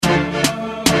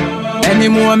Any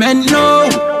moment now.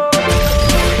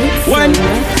 When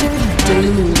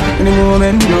any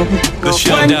moment now. The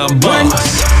shutdown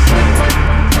boss.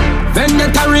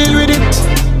 Vendetta real with it.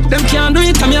 Them can't do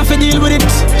it, I'm here to deal with it.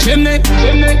 Chimney,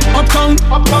 Uptown,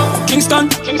 Kingston.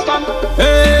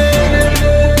 Hey.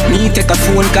 Me take a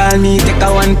phone call, me take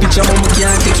a one picture, but me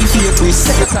can't take it fake with.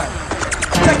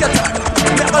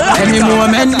 Any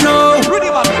moment now.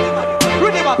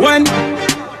 When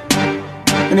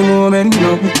any moment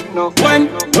now. When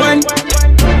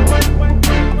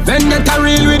Vendetta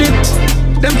real with it.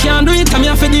 Them can't do it, I'm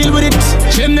here to deal with it.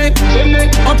 Chimney,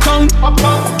 Uptown,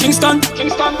 Kingston.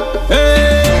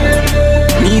 Hey.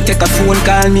 Me take a phone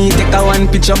call, me take a one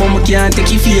picture, but me can't take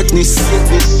your fakeness.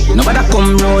 Nobody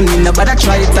come round me, nobody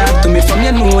try to talk to me. From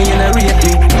you know you not rate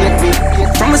me.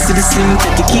 From a citizen,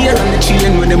 take a care on the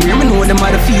train. When them hear me know them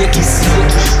are the fakies.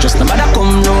 Just nobody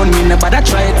come round me, nobody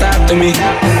try to talk to me.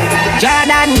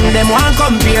 Jordan, them want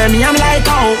compare me, I'm like,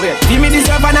 oh, give me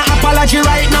deserve an apology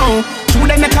right now. True,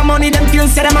 they make a money, them feel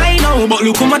say them I know. But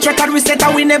look how much record we set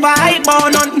and we never hype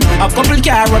on none. A couple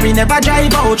car where we never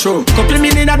drive out through. Couple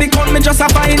million at the count, me just a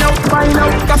find out.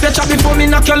 Tap your chat before me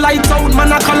knock your lights out.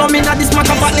 Man, I call on me, now this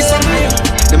matter about this one.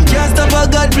 Them can't stop a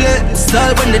God bless.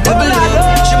 Start when the devil up.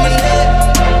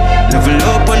 Level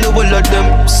up on the wall of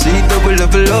them. See the will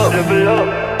level up.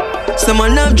 Some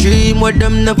man have dream what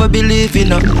them never believe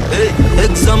in. Hey,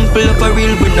 example of a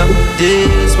real winner.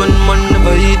 Days when man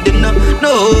never eat dinner.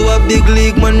 No, a big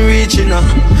league man reaching.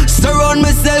 Surround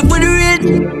myself with real.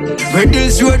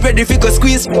 Redills road ready for go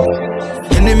squeeze.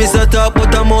 Enemies attack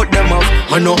but I'm out them off.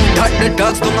 I know that the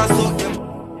dogs don't assault them.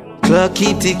 Clock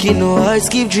keep ticking, no eyes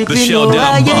keep dripping. No,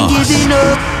 I ain't giving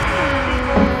up.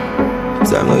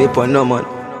 Time no hip on no man.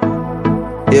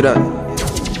 Hear that?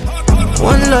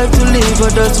 One life to live,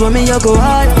 but that's why me a go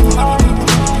hard.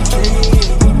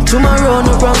 Tomorrow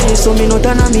no promise, so me no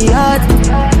turn on me hard.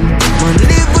 Man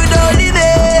live without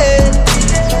limit.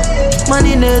 Man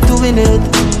in it to win it.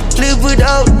 Live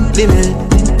without limit.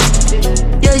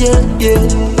 Yeah.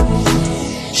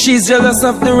 She's jealous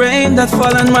of the rain that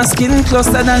fall on my skin,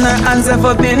 closer than her hands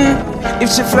ever been. If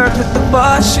she flirt with the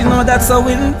boss, she know that's a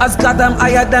win. As God, I'm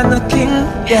higher than a king.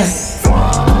 Yes.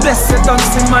 Blessed, don't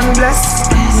see man bless.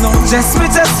 No, just we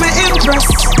impress.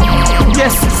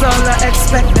 Yes, it's all I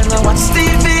expect. And I watch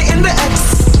TV in the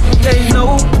X. They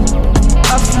know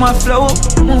off my flow.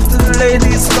 Move to the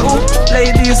ladies flow.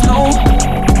 Ladies know.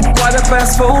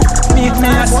 4:15. Meet me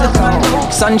at the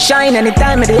condo. Sunshine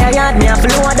anytime of the yard, me have to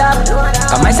load up.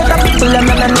 Come I set up people them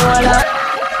and I know that.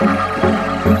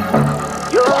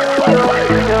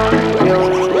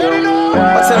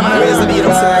 What's up, man? Raise the beat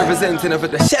up, representing of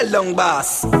the Shell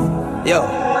Boss. Yo,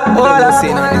 all I see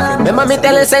now. Remember me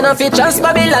tell you say no fit trust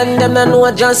Babylon. Them no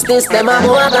know justice, them a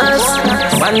bogus.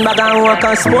 One bag and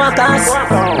workers, workers.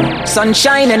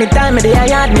 Sunshine anytime of the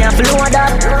yard, me have to load up.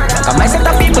 Come I set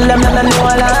up people, them no know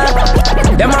that.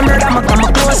 Them a murder, me come a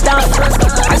close down.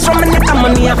 As from me neck and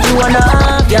money a flow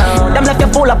up, yeah. Them left you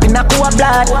pull up in a cold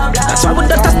blood. That's why we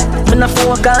don't touch, me no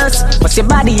focus. But your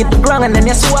body hit the ground and then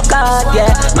you swap out, yeah.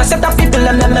 My set up people,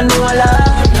 them no know that.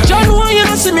 John, why you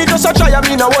don't see me just a try? I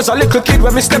mean I was a little kid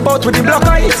when me step out with the black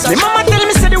eyes. My mama tell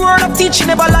me say the word of teaching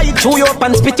never lie. Chew you up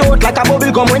and spit you out like a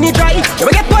bubble gum when you dry. You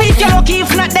will get poor if you're lucky,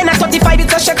 if not then at 35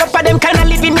 it's a shake up for them kind of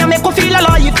living you make you feel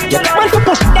alive. You want to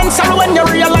push then sorrow when you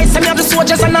realize them you have the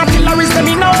soldiers and artilleries them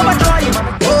in overdrive.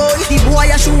 Oh, the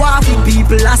boy a show off with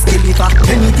people a still for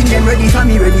anything them ready for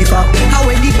me ready for. How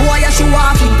when the boy a show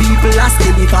off with people a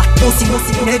still for pussy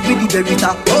head with the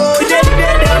berita. Oh, them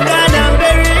gone and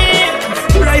buried.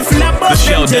 Rifle a bust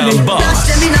them jelly. Flash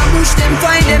them in a bush, them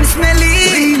find them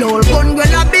smelly. Real old gun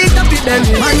well a beat up with them.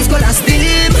 Man's gonna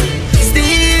steam.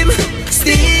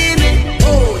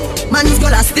 Oh, man's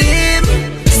gonna steam.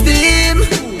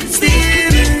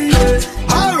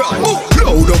 Alright,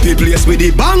 load up the place with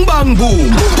the bang bang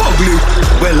boom. Ugly,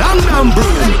 well long and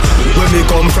broom. When me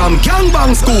come from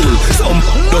gangbang school, some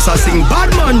does a sing bad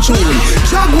man tune.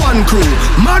 Jaguan crew,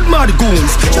 mad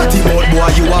goons. Chatty bout boy,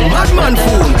 you a madman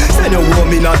fool. Send a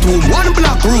woman in a tomb, one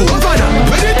black room. Father,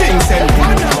 where the thing send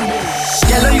father?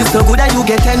 Yellow you so good that you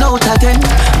get 10 out of 10.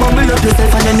 Bumble up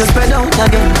yourself and then you spread out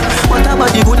again. What about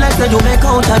the good life that you make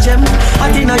out of gem? I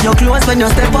think your clothes when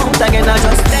you step out again. I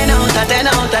just 10 out of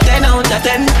 10 out of 10 out of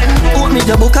 10. Put me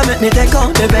the book and make me take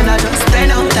out the pen. I just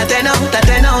 10 out of 10 out of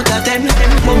 10 out of 10.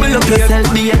 Bumble up yourself,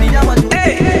 be any other one.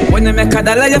 Hey, when you make a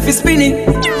dollar you fi spin it.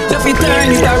 You fi turn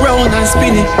it around and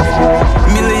spin it.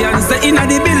 Millions the inna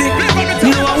the billy.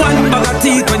 No one bag of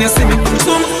teeth when you see me.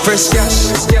 Some fresh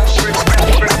cash.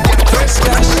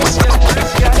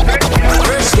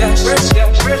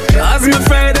 As my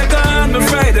Friday gone, my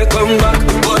Friday come back.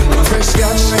 Fresh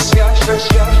cash.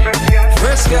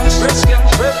 Fresh cash.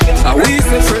 I we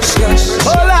say fresh cash.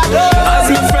 As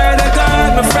my Friday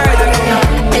God, my Friday.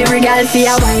 Every girl see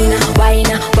a wine.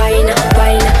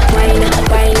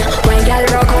 Girl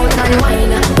rock out and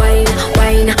wine.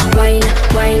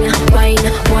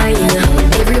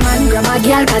 Every man grab a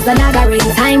girl 'cause the naga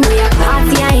ring time. We a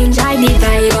party, I enjoy the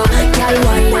vibe. Girl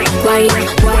wine.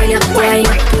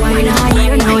 I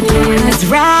hear no dance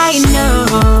right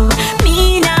now.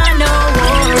 Me nah no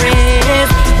worries.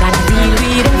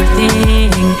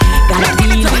 Gotta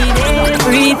deal with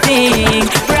everything.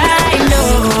 Right now.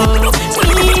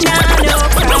 Me nah no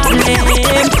problem.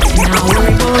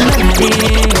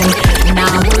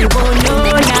 Now worry about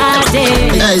none of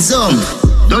them. Hey, some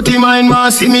dirty mind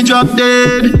want see me drop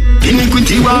dead.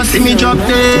 Iniquity want see me drop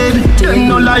dead. Them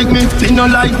no like me, me no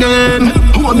like them.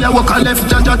 Who me a walk a left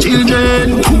jaja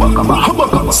children.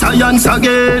 Science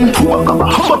again.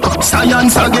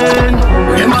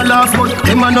 Them a laugh but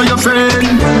them a know your friend.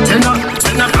 Send a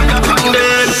fire from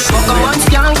them. Pokemon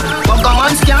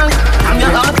skank. I'm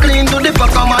your heart clean to the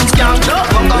Pokemon skank.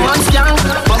 Pokemon skank.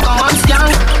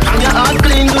 I'm your heart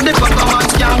clean to the Pokemon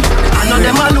skank. I know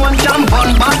them alone can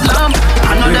burn bad lamp.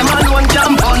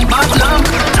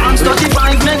 Chance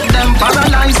 35 make them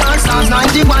paralyzed. Stars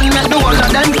 91 make the whole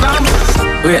of them cramp.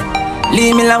 Wait,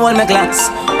 leave me alone, my glass.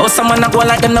 Oh, someone not go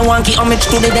like them, no one keep homage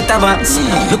to the death of us.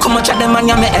 Look how much of them man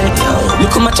ya me help.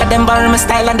 Look how much of them borrow my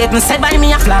style and they said by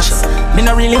me a flash. Me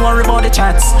no really worry about the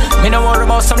chats. Me no worry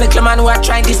about some little man who a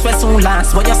try this way soon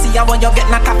last. What you see and what you get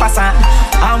knock up a sand.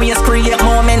 Always create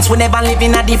moments we never live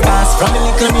in a the past. From the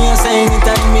little me I say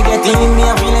anytime me get in, me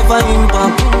I feel it for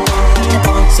impact.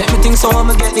 Say me think so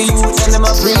I'ma get the youth and them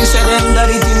a free. Say them that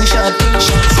it in shot.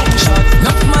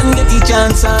 Enough man get the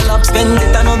chance all up. Spend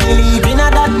it and don't believe in a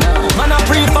that. Man a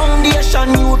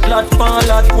pre-foundation youth lot fall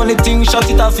lot. When the thing shot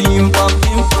it off impact.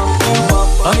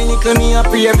 I mean little me a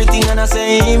pre everything and I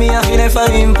say me a feel it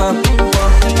for impact.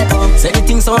 Say the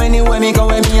thing so anyway me go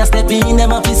when me a step in.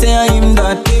 Them a fi say I him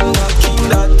that.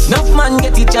 Enough man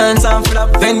get the chance and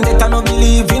flop. Vendetta no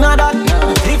believe in a that.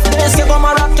 If they say come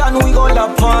a rock and we go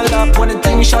up fall up. When the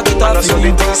thing shot it off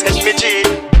impact.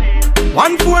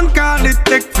 One phone call it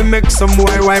take to make some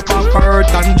boy wipe up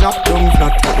hurt and drop down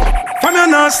flat. From you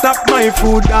not stop my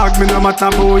food dog. Me no matter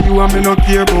about you and me no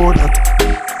care about that.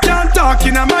 Can't talk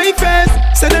in my face.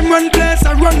 Say them run place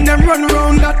I run them run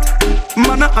round that.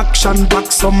 Man a action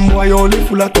back some boy only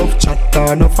full of tough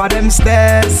chatter. Enough of them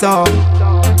stairs up.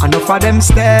 Enough of them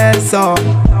stairs up.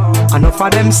 Enough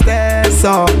of them stairs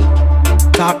up.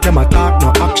 Talk them a talk,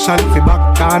 no action fi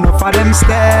back. Enough of them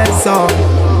stairs up.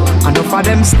 Enough of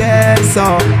them stairs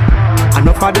up.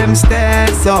 Enough of them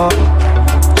stairs up.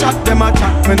 Chat them a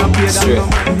chat, me no pay them no.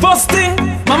 First thing,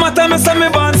 mama tell me say me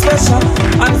born special.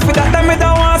 And for that time me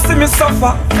don't want see me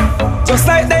suffer. Just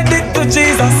like they did to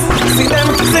Jesus. See them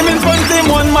see me in front of him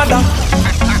one mother.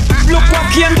 Look what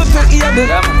came to Abel.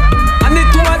 And the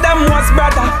two of them was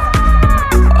brother.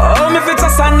 Oh me fi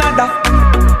trust another.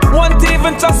 Won't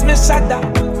even trust me shudder.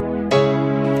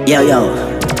 Yo,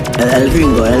 El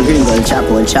Gringo, El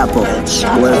Chapo.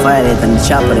 We'll violate and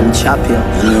them chop you.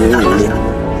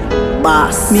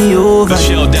 Boss me over.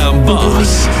 Chill down,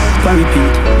 boss. Can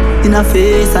repeat. In a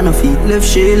face and a feet. Left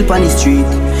shell on the street.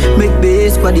 Make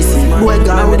base for the seat. Boy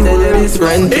gone with the lyrics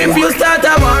rent. If you start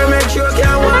a war, make sure you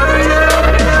can warn you.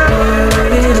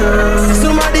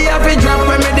 Somebody have to drop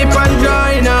when me dip and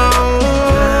dry now.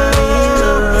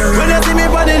 When you see me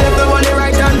body left, the one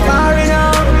right hand far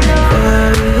now.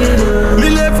 Me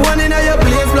left one in your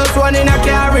place, plus one in a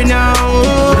carry now.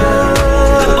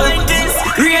 The point is,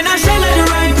 rain and shell at the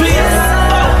right place.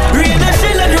 Rain and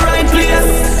shell at the right place.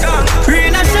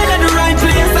 Rain and shell at the right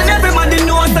place. And everybody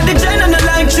knows that the gen and the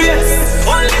like trace.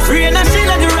 Rain and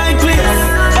shell at the right place.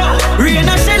 Rain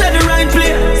and shell at the right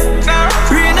place.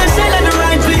 Rain and shell at the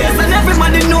right place. And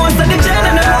everybody knows that the gen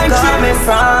and the like trace.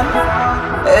 From,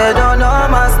 they don't know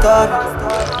my story.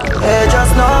 They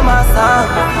just know my song.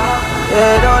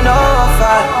 They don't know how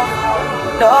far.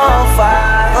 No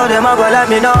fight. Oh, them a go like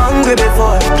me no hungry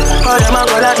before. Oh, them a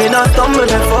go like me no stumble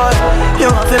before. You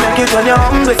have to make it when you're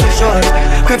hungry for sure.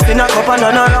 Quick in a cup and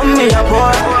none around me a pour.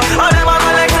 Oh, them a go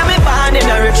like me born in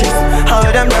the riches. How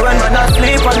them there when man a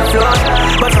sleep on the floor.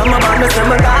 But from my man me say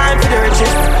me gone for the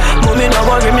riches. Mommy no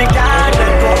worry me can't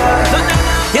let go.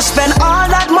 You spend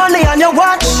all that money on your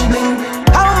watch.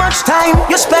 How much time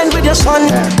you spend with your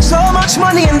son? So much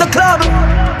money in the club.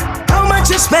 How much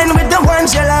you spend with the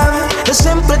ones you love? The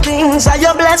simple things are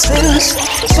your blessings.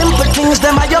 Simple things,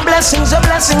 them are your blessings, a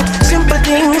blessing. Simple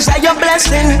things are your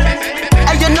blessing.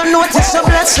 And you don't notice the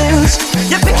blessings.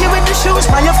 You pick it with the shoes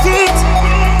by your feet.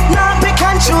 Now pick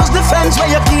and choose the friends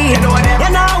where you keep. You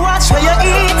know watch where you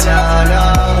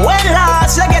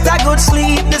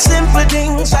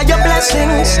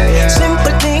bless.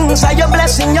 Simple things are your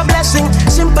blessing, your blessing.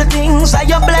 Simple things are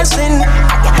your blessing.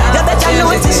 You better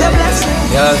know it is a blessing.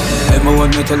 Yeah, remember when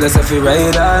me tell us if you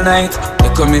ride all night, you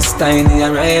come is tiny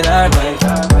and ride all night.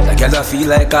 Like I feel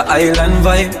like a island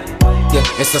vibe. Yeah,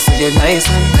 it's just say nice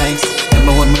and nice.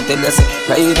 Remember when me tell us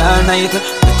ride all night,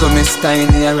 you come is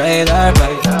tiny and ride all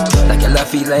night. Like I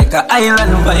feel like a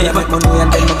island vibe. But money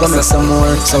and then me gonna some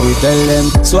more. So we tell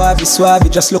them, Suave, Suave,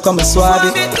 just look at me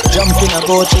Suave. Jump in a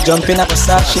Gucci, jump in a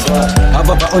Versace. Have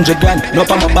up 100 grand, no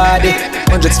for my body.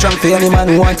 100 strong for any man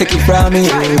who want to take it from me.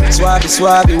 Suave,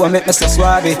 Suave, what make me so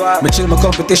Suave? Me chill my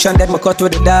competition, then me cut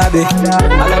with the derby.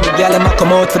 All of the gal them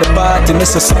come out for the party. Me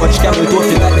so much can we do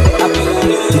feel like the happy.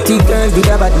 Pretty girl with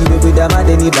a body, with a mad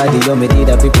anybody. You me did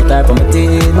a people type on my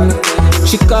tin.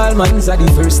 She call man's the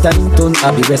first time turn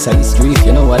up the rest of the street.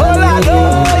 You know what I mean?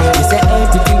 She say, hey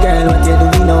pretty girl, what you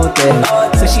doing out there?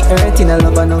 So she hurting a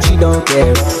lover, now she don't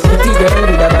care. Pretty girl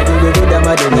with a body, with a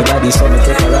mad anybody. So me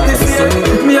take her out of the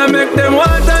scene. Me I make them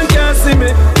want and can't see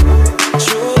me.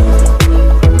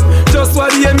 Just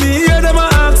what you me hear them a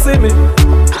asking me.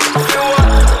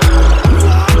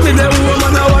 Till them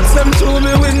woman I watch them through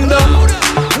me window.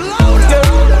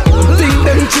 Think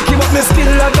them chicky but me skill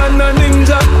like a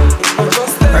ninja.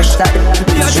 Fresh start,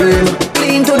 stream.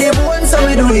 Clean to the bone, so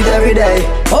we do it every day.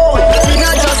 Oh, we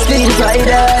not just clean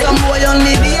Friday. Some boy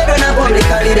only beer on a public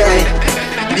holiday.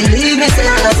 Believe me, say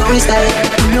that's how we stay.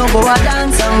 You know go a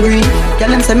dance and green. Tell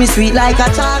them say me sweet like a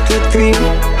chocolate cream.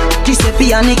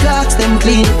 Giuseppe and the clocks them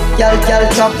clean. Y'all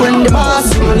chop when the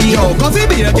boss do leave. Yo, coffee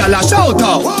be a gal a shout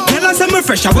out. Tell us I'm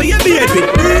fresh, how you baby?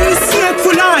 Snake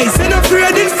full eyes, ain't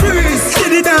afraid it freeze.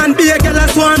 Sit it down, be a gal a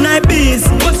swarm like bees.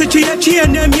 What's the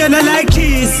chain them yellow like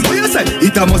cheese? What you say?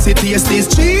 It a must taste this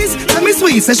cheese. Tell me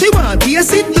sweet, say she want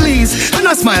taste it please. And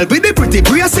I smile with the pretty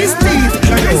braces teeth.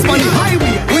 Race on the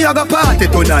highway, we a go party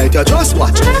tonight. You just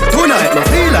watch. Tonight me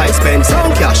feel like spend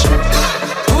some cash.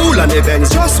 Cool on the Benz,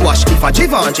 just watch. If a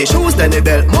Givenchy shoes, then the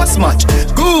belt must match.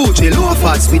 Gucci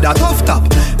loafers with a tough top.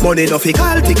 Money no fi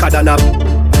call thicker than a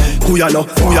who ya know,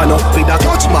 with a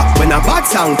touchback. When a bad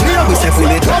sound clear, we say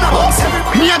fully turn up.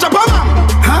 Me a jump man,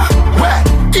 huh? Where?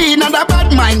 In a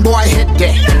bad mind boy head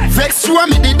there. Vex show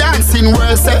me the dancing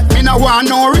world say. Me no want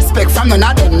no respect from none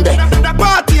of them there. The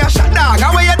party a shot dog,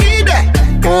 how you did there?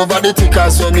 Over the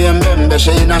tickers when me and them,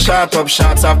 she in a shot up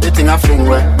shots of the thing a fling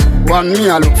where. One me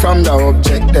a look from the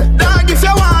object there. Dog, if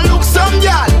you want look some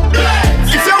girl,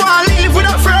 if you want live with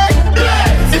a friend,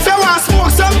 if you want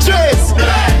smoke some trace,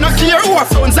 no care who a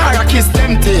phones are a kiss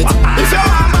them teeth. If you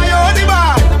want my own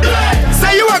bar,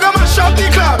 say you a go mash up the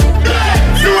club.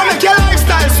 You want make your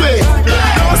lifestyle sweet.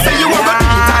 Don't say you a go do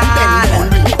it and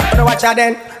then Now watch out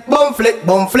then. Bum flick.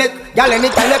 Y'all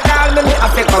anytime you call me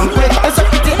have to come quick. I'm so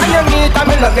pretty and you meet and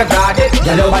me love your garden.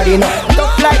 Y'all nobody know,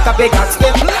 tough like a big axe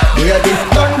skip. Baby,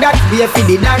 done that, be a fi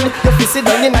the land. You fi sit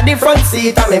down in the front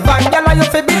seat of me van. Y'all you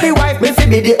fi be the wife, me fi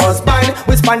be the husband.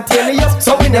 We spontaneous,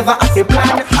 so we never have to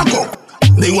plan.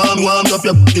 They want up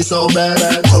your body so bad.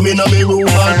 Come in on me room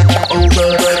and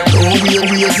over. Don't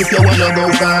wait if you wanna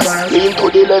go fast. Lean to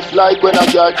the left like when I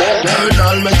got there. Girl,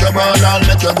 I'll make you burn, I'll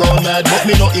make you go mad. But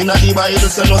me not in a the Bible,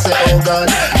 so no say oh God.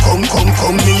 Come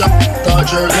me a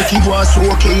torture. Make you go so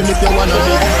keen if you wanna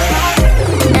live.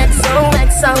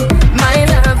 XOXO, my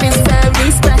love is very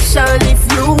special. If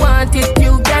you want it,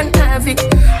 you can have it.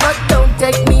 But don't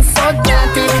take me for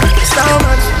granted.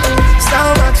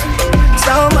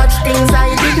 So much things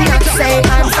I did not say.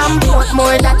 And some want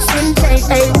more that shouldn't take.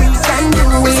 Hey, we can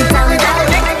do it and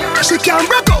that. She can't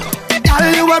break up.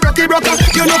 Girl, you a rocky broker.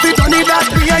 You know fi turn it that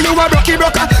way, you a rocky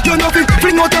broker. You know fi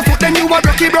fling out your foot, then you a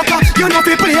rocky broker. You know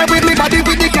fi play with me body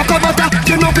with the cocoa butter.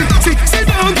 You know fi sit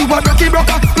down, you a rocky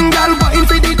broker. Girl, wine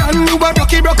fi the dan, you a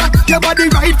rocky broker. Your body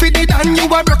right fi the dan, you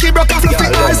a rocky broker. Fluffy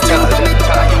eyes, string for me to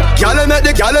you. Girl,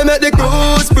 make the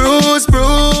bruise.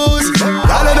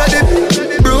 Girl, make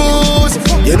the bruise.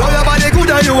 You know your body good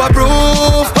and you a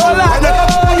proof.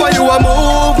 When you a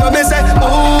move, when me say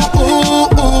ooh,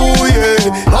 yeah.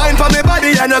 Wine for me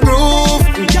body and a groove.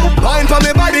 Wine for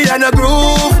me body and a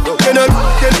groove.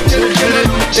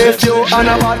 If you and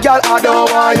a bad girl, I don't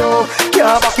want you.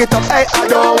 Can't back it up, hey, I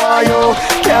don't want you.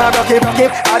 Can't rock it,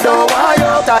 I don't want you.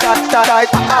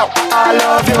 I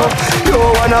love you. You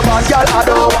and a bad girl, I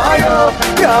don't want you.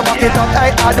 Can't back it up,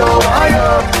 hey, I don't want you.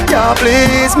 Can't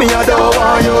please me, I don't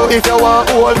want you. If you want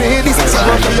hold me, this is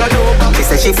what you do. She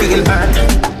said she feel hurt,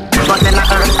 but then I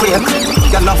earthquake.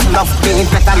 Your love pain,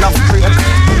 better love break.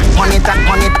 Money that,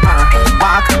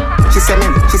 walk. She said me.